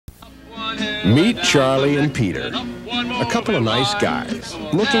Meet Charlie and Peter, a couple of nice guys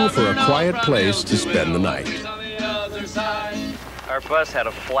looking for a quiet place to spend the night. Our bus had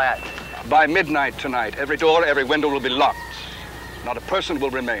a flat. By midnight tonight, every door, every window will be locked. Not a person will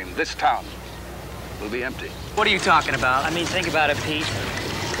remain. This town will be empty. What are you talking about? I mean, think about it, Pete.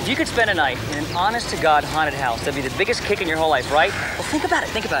 If you could spend a night in an honest-to-God haunted house, that'd be the biggest kick in your whole life, right? Well, think about it,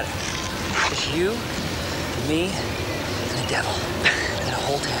 think about it. Just you, me, and the devil. And a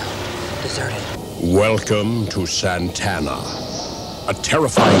whole town, deserted. Welcome to Santana, a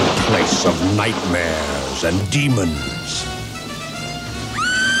terrifying place of nightmares and demons.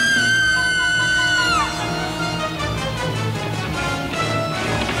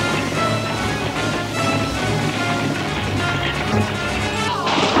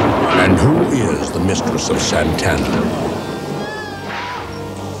 And who is the mistress of Santana?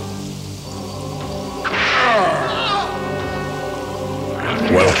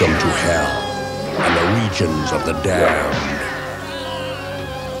 Welcome to hell and the regions of the damned.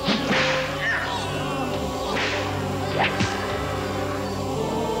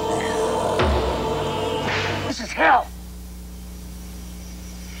 This is hell.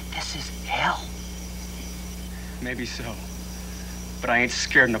 This is hell. Maybe so. But I ain't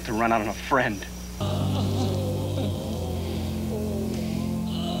scared enough to run out on a friend.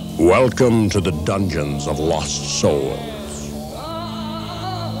 Welcome to the dungeons of lost souls.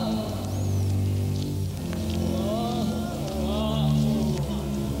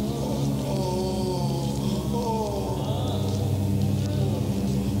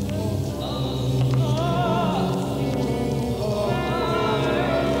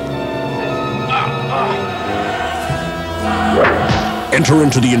 Enter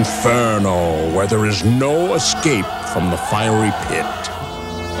into the inferno, where there is no escape from the fiery pit.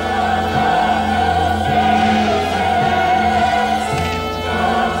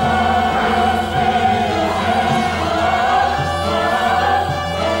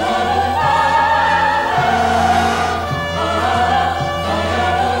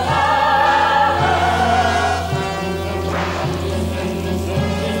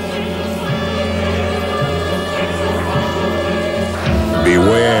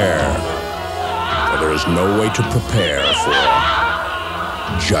 Beware, for there is no way to prepare for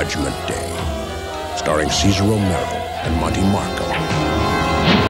Judgment Day, starring Cesar Romero and Monte Markham.